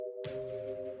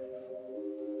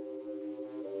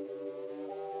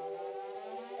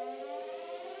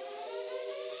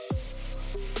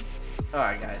All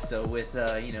right, guys. So with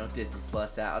Disney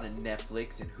Plus out and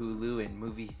Netflix and Hulu and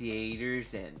movie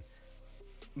theaters and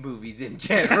movies in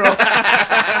general.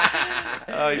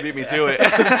 Oh, you beat me to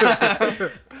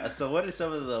it. So what are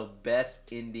some of the best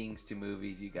endings to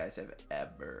movies you guys have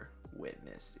ever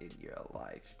witnessed in your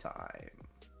lifetime?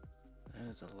 That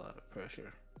is a lot of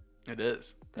pressure. It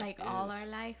is. Like all our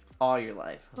life. All your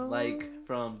life. Oh. Like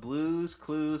from Blue's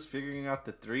Clues, figuring out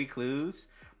the 3 clues.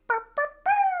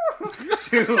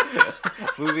 To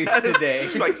movies today.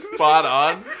 It's like spot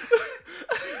on.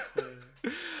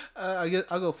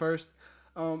 I'll go first.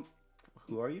 Who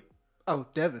are you? Oh,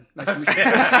 Devin. Nice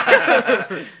to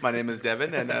meet you. My name is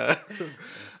Devin, and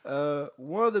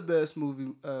One of the best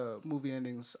movie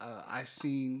endings I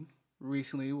seen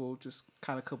recently, well, just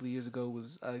kind of a couple of years ago,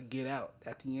 was Get Out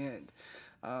at the end.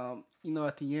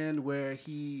 At the end where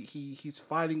he's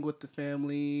fighting with the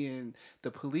family and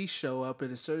the police show up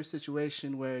in a certain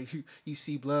situation where you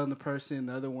see blood on the person,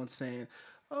 the other one's saying,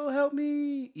 "Oh, help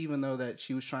me," even though that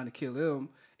she was trying to kill him.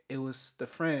 It was the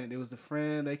friend. It was the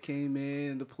friend that came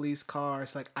in the police car.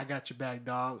 It's like, "I got your back,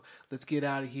 dog. Let's get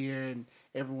out of here." And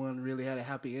everyone really had a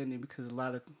happy ending because a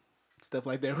lot of stuff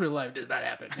like that in real life does not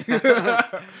happen.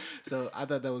 So I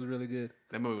thought that was really good.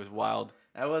 that movie was wild.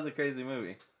 That was a crazy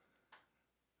movie.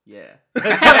 Yeah.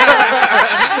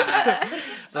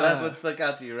 So that's what stuck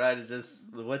out to you, right? It's just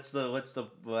what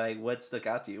stuck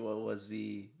out to you? What was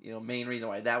the main reason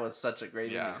why that was such a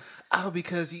great movie? Oh,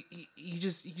 because you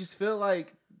just feel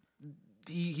like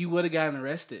he would have gotten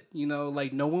arrested.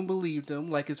 Like no one believed him.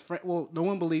 Like his friend. Well, no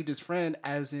one believed his friend,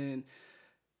 as in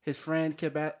his friend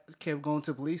kept going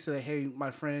to police and say, "Hey,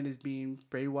 my friend is being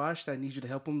brainwashed. I need you to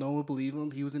help him." No one believed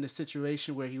him. He was in a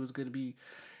situation where he was going to be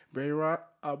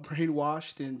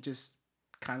brainwashed and just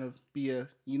kind of be a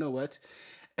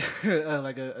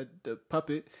like a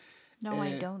puppet. No,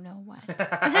 I don't know what.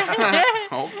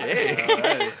 Okay.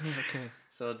 Alright. Okay.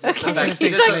 So just the Okay. fact,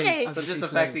 He's just, okay. so just the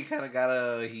fact he kind of got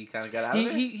out of it.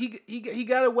 He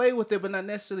got away with it, but not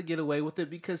necessarily get away with it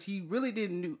because he really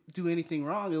didn't do anything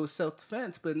wrong. It was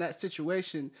self-defense. But in that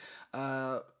situation,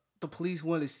 the police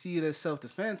wanted to see it as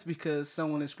self-defense because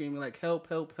someone is screaming like, "Help,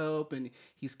 help, help," and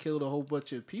he's killed a whole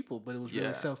bunch of people, but it was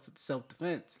really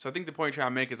self-defense. So I think the point you're trying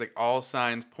to make is like all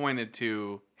signs pointed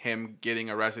to him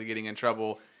getting arrested, getting in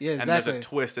trouble. Yeah, And exactly. there's a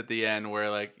twist at the end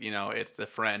where it's the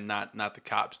friend, not the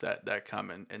cops that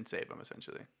come and save him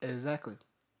essentially. Exactly.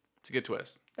 It's a good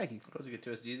twist. Thank you. That was a good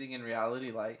twist. Do you think in reality,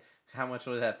 like, how much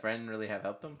would that friend really have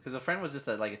helped him? Because the friend was just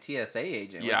a TSA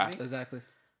agent, Yeah. wasn't he? Exactly.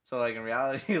 So, like, in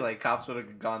reality, like, cops would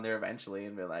have gone there eventually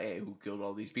and be like, "Hey, who killed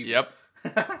all these people?" Yep.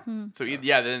 So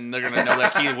then they're gonna know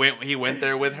like he went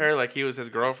there with her, like he was his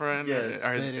girlfriend Yes.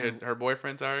 or her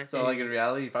boyfriend. Sorry. So, like, in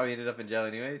reality, he probably ended up in jail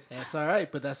anyways. That's all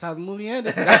right, but that's how the movie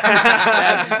ended.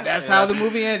 That's how the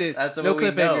movie ended. That's no what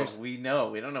cliffhangers. we know.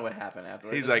 We don't know what happened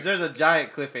afterwards. He's like- there's a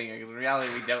giant cliffhanger because in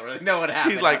reality, we don't really know what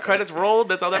happened. He's like, afterwards. credits rolled.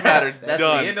 That's all that mattered. That's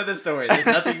Done. the end of the story. There's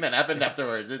nothing that happened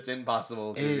afterwards. It's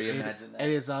impossible to reimagine It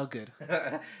is all good.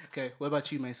 Okay, what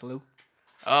about you, man, Salou?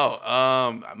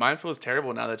 Mine feels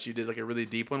terrible now that you did like a really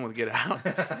deep one with Get Out.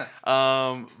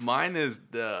 Mine is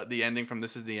the ending from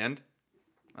This Is the End.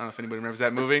 I don't know if anybody remembers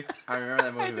that movie. I remember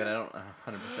that movie, but I don't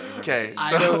 100% remember. Okay, the-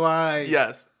 I know why.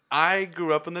 Yes, I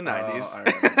grew up in the Oh, 90s. I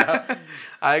remember that.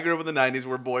 I grew up in the 90s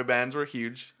where boy bands were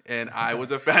huge, and I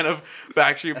was a fan of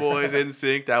Backstreet Boys,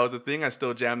 NSYNC. That was a thing. I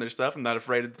still jam their stuff. I'm not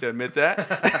afraid to admit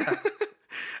that.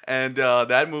 And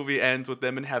that movie ends with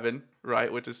them in heaven,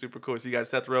 right? Which is super cool. So you got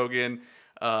Seth Rogen.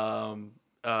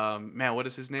 Man, what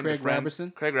is his name? Craig The friend?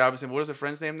 Robertson. Craig Robertson. What is the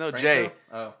friend's name though? Franco? Jay.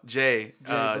 Oh. Jay.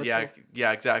 Butcher.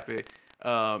 Yeah, exactly.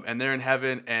 And they're in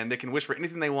heaven, and they can wish for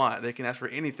anything they want. They can ask for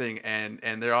anything, and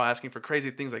they're all asking for crazy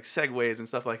things like segways and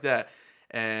stuff like that.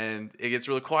 And it gets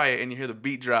really quiet, and you hear the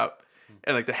beat drop,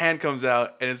 and like the hand comes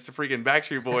out, and it's the freaking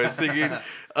Backstreet Boys singing. Man,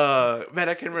 I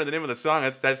can't remember the name of the song.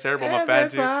 That's terrible. I'm a fan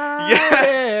too.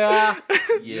 Yes.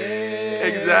 Yeah.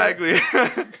 Exactly.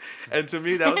 And to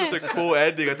me, that was such a cool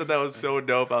ending. I thought that was so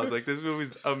dope. I was like, this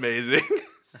movie's amazing.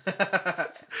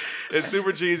 It's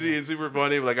super cheesy and super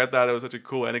funny, but like I thought it was such a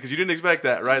cool ending because you didn't expect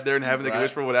that, right? They're in heaven, they can Right.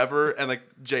 wish for whatever, and like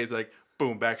Jay's like,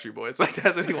 boom, Backstreet Boys. Like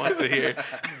that's what he wants to hear.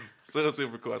 So it was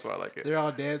super cool. That's why I like it. They're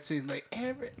all dancing like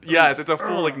Yes, it's a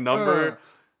full like number.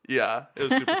 Yeah, it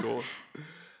was super cool.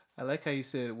 I like how you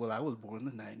said, "Well, I was born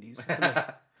in the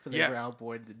 '90s." They Yeah. were all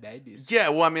born in the '90s. Yeah,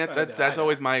 well, I mean, that's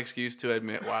always my excuse to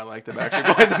admit why I like the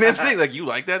Backstreet Boys and NSYNC. Like, you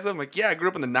like that stuff? I'm like, yeah, I grew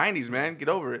up in the 90s, man. Get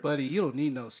over it. Buddy, you don't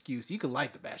need no excuse. You can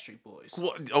like the Backstreet Boys.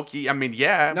 Well, okay, I mean,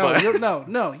 yeah, No, but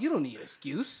no, you don't need an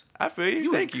excuse. I feel you.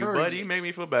 You Thank you, encourage buddy. You it. made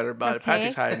me feel better about it.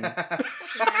 Okay. Patrick's hiding. That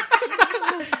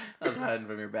was hiding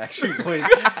from your Backstreet Boys.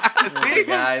 The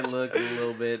guy looked a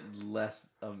little bit less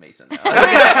of Mason now.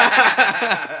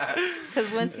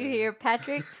 Because once you hear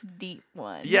Patrick's deep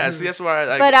one. Yes, that's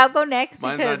why. But I'll go next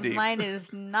mine's not because deep. mine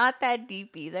is not that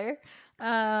deep either.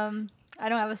 I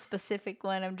don't have a specific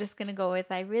one. I'm just gonna go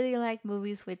with I really like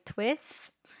movies with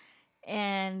twists.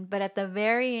 But at the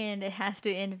very end it has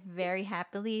to end very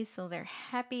happily. So they're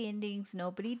happy endings.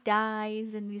 Nobody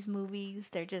dies in these movies.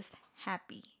 They're just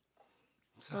happy.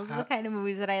 So Those are how, the kind of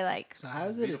movies that I like. so how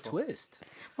is it a twist?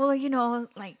 Well,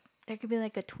 like there could be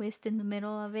like a twist in the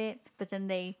middle of it, but then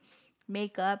they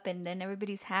make up and then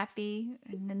everybody's happy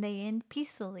and then they end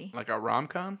peacefully. Like a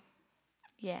rom-com?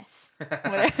 Yes.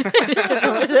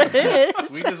 Whatever that is.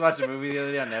 We just watched a movie the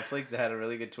other day on Netflix that had a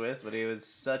really good twist, but it was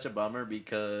such a bummer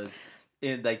because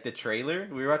in like the trailer,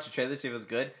 we watched the trailer to see if it was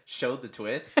good, showed the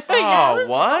twist. Yeah, it Oh, was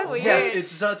what? so weird. Yes,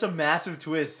 it's such a massive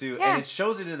twist too, Yeah. and it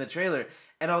shows it in the trailer.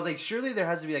 And I was like, surely there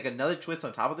has to be like another twist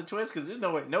on top of the twist because there's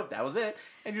no way. Nope, that was it.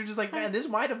 And you're just like, man, this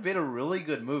might have been a really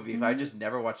good movie if I just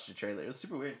never watched the trailer. It was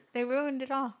super weird. They ruined it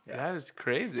all. Yeah. That is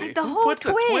crazy. Like the Who whole puts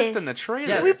the twist in twist. the trailer?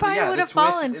 Yes, We probably the would have twist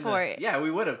is fallen in for it. Yeah,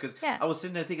 we would have because Yeah. I was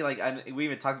sitting there thinking like we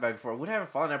even talked about it before. Would I have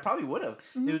fallen? I probably would have.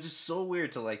 It was just so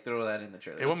weird to like throw that in the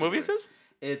trailer. Hey, It what was movie super is this?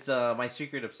 weird. It's My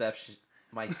Secret Obsession.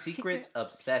 My Secret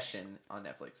Obsession on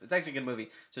Netflix. It's actually a good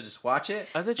movie. So just watch it.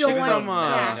 I the Don't chick watch from it.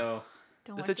 Yeah. know.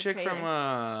 Don't the watch chick from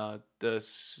trailer. The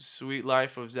Sweet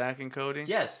Life of Zach and Cody.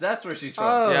 Yes, that's where she's from.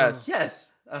 Oh. Yes.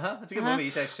 Yes. It's a good Uh-huh. movie.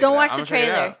 You should actually check Don't it watch out. the I'm gonna check it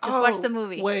trailer. out. Just watch the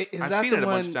movie. Wait, is I've that seen the it a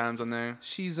bunch of one? times on there.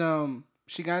 She's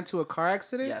she got into a car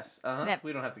accident. Yes. Yep.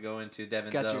 We don't have to go into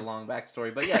Devin's Gotcha. long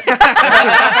backstory, but yes.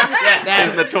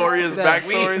 His notorious that-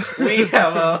 backstories. We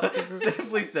have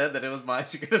simply said that it was My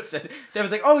Secret Obsession. That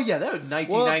was like, oh yeah, that was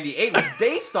 1998. Was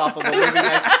based off of a movie.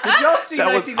 Did y'all see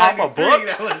That was off a 1993? book?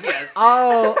 That was yes.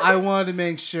 Oh, I wanted to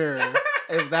make sure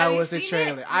if that Have you was the seen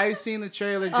trailer. it? I've seen the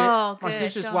trailer. Oh, My good.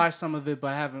 sisters Don't- watched some of it,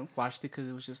 but I haven't watched it because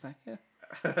it was just like, yeah.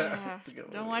 Yeah. It's a good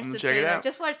Don't movie. watch I'm the gonna check it trailer. out.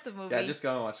 Just watch the movie. Yeah, just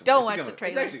go and watch it. Don't It's a watch good the movie.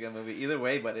 trailer. It's actually a good movie. Either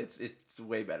way, but it's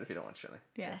way better if you don't watch the trailer.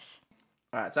 Yes.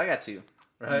 All right, so I got two.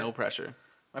 Right. No pressure.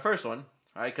 My first one,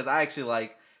 all right, because I actually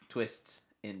like twist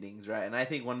endings, right? And I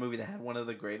think one movie that had one of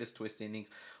the greatest twist endings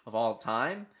of all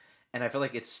time, and I feel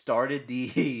like it started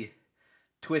the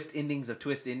twist endings,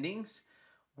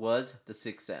 was The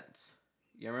Sixth Sense.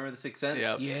 You remember The Sixth Sense?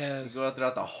 Yep. Yes. You go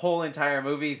throughout the whole entire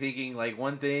movie thinking like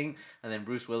one thing, and then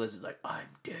Bruce Willis is like, "I'm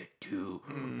dead too."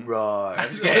 Right. I'm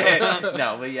just kidding.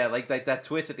 No, but yeah, like that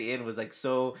twist at the end was like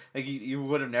so like you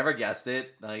would have never guessed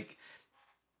it. Like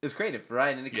it was creative,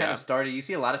 right? And it kind Yeah. of started. You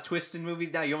see a lot of twists in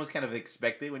movies now. You almost kind of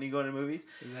expect it when you go to movies.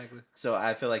 Exactly. So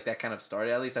I feel like that kind of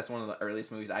started. At least that's one of the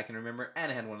earliest movies I can remember,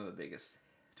 and it had one of the biggest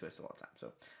twists of all time.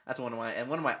 So that's one of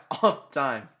my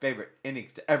all-time favorite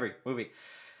endings to every movie.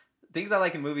 Things I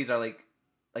like in movies are like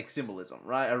symbolism,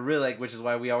 right? I really like, which is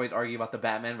why we always argue about the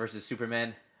Batman versus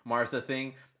Superman Martha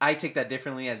thing. I take that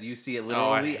differently as you see it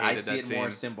literally. I hated see that it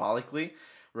more scene. symbolically,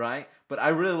 right? But I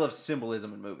really love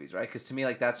symbolism in movies, right? Because to me,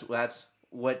 like that's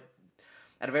what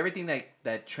out of everything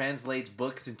that translates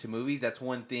books into movies, that's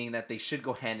one thing that they should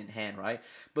go hand in hand, right?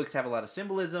 Books have a lot of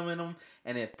symbolism in them,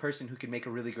 and a person who can make a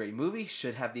really great movie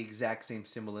should have the exact same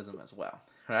symbolism as well,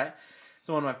 right?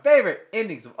 So one of my favorite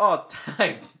endings of all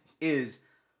time is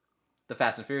the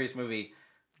Fast and Furious movie,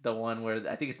 the one where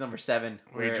I think it's number 7,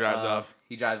 Where he drives off.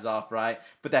 He drives off, right?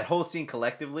 But that whole scene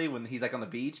collectively, when he's like on the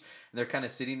beach and they're kind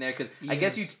of sitting there, because I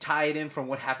guess you Yes. tie it in from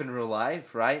what happened in real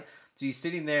life, right? So he's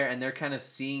sitting there and they're kind of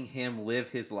seeing him live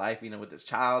his life, with his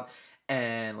child.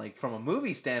 And like from a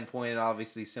movie standpoint, it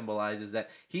obviously symbolizes that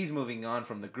he's moving on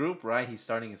from the group, right? He's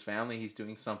starting his family. He's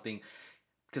doing something,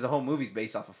 because the whole movie's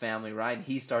based off of family, right? And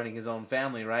he's starting his own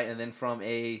family, right? And then from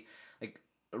a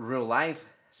real life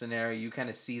scenario, you kind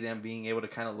of see them being able to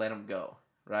kind of let him go,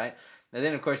 right? And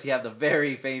then of course you have the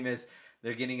very famous,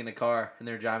 they're getting in the car and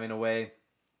they're driving away,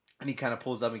 and he kind of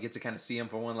pulls up and gets to kind of see him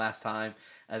for one last time.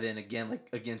 And then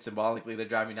again symbolically, they're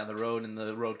driving down the road and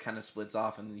the road kind of splits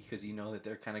off, and because that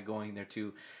they're kind of going their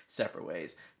two separate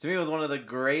ways. To me, it was one of the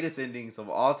greatest endings of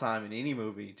all time in any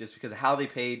movie, just because of how they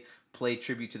play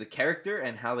tribute to the character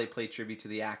and how they play tribute to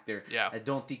the actor. Yeah. I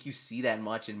don't think you see that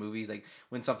much in movies. Like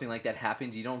when something like that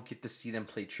happens, you don't get to see them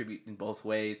play tribute in both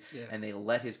ways. Yeah. And they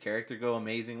let his character go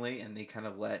amazingly, and they kind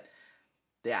of let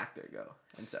the actor go.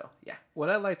 And so, yeah. What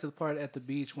I liked the part at the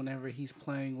beach whenever he's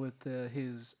playing with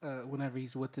whenever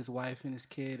he's with his wife and his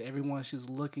kid, everyone's just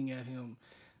looking at him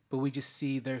but we just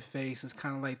see their face. It's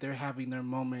kind of like they're having their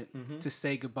moment Mm-hmm. to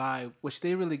say goodbye, which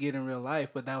they really get in real life.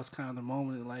 But that was kind of the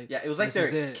moment. Like, Yeah, it was like this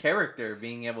is their it. character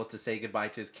being able to say goodbye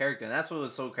to his character, and that's what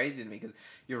was so crazy to me. Because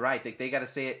you're right, they got to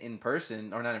say it in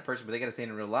person, or not in person, but they got to say it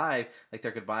in real life, like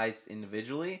their goodbyes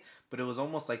individually. But it was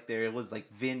almost like it was like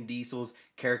Vin Diesel's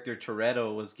character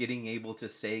Toretto was getting able to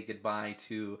say goodbye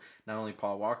to not only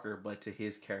Paul Walker but to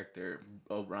his character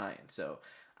O'Brien. So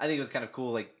I think it was kind of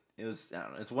cool. Like it was, I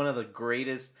don't know, it's one of the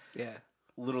greatest. Yeah.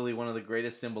 Literally one of the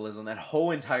greatest symbolism. That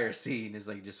whole entire scene is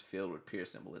like just filled with pure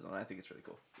symbolism. I think it's really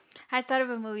cool. I thought of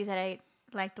a movie that I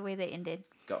liked the way they ended.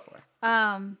 Go for it.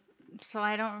 So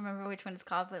I don't remember which one it's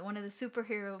called, but one of the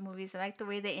superhero movies. I like the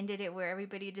way they ended it, where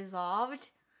everybody dissolved,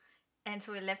 and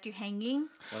so it left you hanging.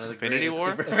 One of the Infinity greatest War?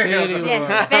 superheroes Infinity of all War. Yes,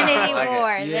 time. Infinity I like it.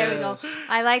 War. There we go. Yes.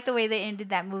 I like the way they ended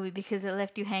that movie because it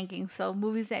left you hanging. So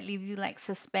movies that leave you like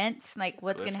suspense, like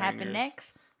what's gonna happen Cliffhangers.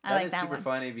 next. I That like is that super one.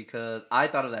 funny because I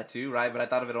thought of that too, right? But I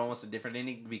thought of it almost a different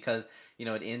ending because, you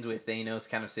know, it ends with Thanos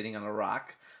kind of sitting on a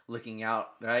rock looking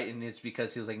out, right? And it's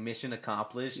because he was like, mission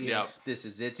accomplished. Yes. This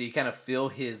is it. So you kind of feel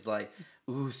his like,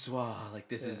 ooh, swah, like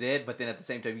this is it. But then at the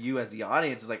same time, you as the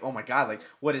audience is like, oh my God, like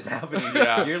what is happening?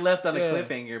 Yeah. You're left on a Yeah.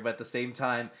 cliffhanger, but at the same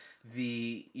time,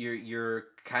 you're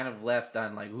kind of left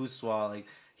on like, ooh, swah, like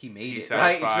he made He's it,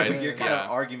 right? So satisfied. you're kind Yeah. of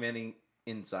argumenting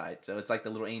inside. So it's like the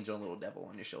little angel and little devil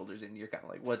on your shoulders, and you're kind of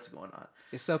like, what's going on?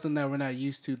 It's something that we're not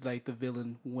used to, like the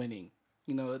villain winning.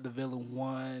 You know, the villain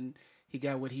won. He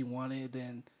got what he wanted,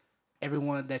 and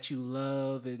everyone that you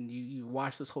love and you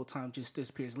watch this whole time just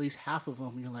disappears. At least half of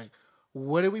them. You're like,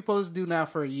 what are we supposed to do now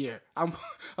for a year? I'm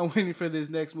waiting for this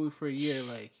next move for a year.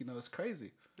 Like, you know, it's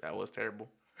crazy. That was terrible.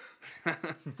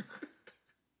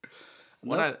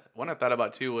 Nope. One I thought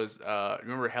about too was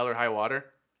remember Hell or High Water?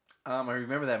 I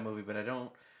remember that movie, but I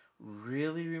don't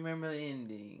really remember the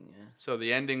ending. So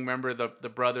the ending, remember the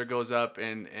brother goes up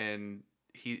and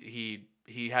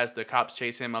he has the cops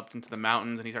chase him up into the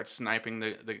mountains and he starts sniping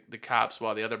the cops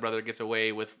while the other brother gets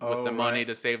away with Oh, the money right.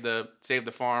 to save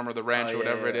the farm or the ranch Oh, or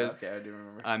whatever it is. Okay, I do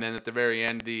remember. And then at the very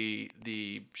end,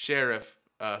 the sheriff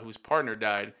whose partner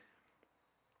died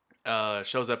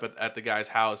shows up at the guy's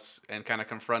house and kind of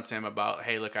confronts him about,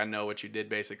 hey, look, I know what you did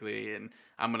basically, and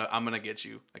I'm gonna get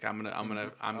you. Like I'm gonna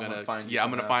find you I'm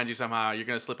gonna somehow. find you somehow. You're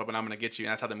gonna slip up and I'm gonna get you.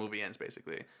 And that's how the movie ends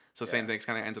basically. So same Yeah. thing,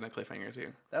 kind of ends on a cliffhanger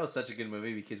too. That was such a good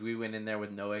movie because we went in there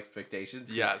with no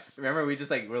expectations. Yes. Remember, we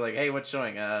just like we're like, hey, what's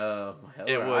showing? Hell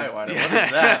It or was- High Water. yes. What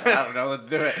is that? I don't know. Let's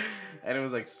do it. And it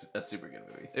was like a super good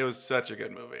movie. It was such a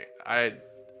good movie.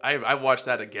 I watched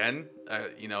that again,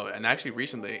 and actually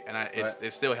recently, and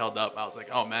it's still held up. I was like,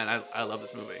 oh man, I love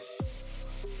this movie.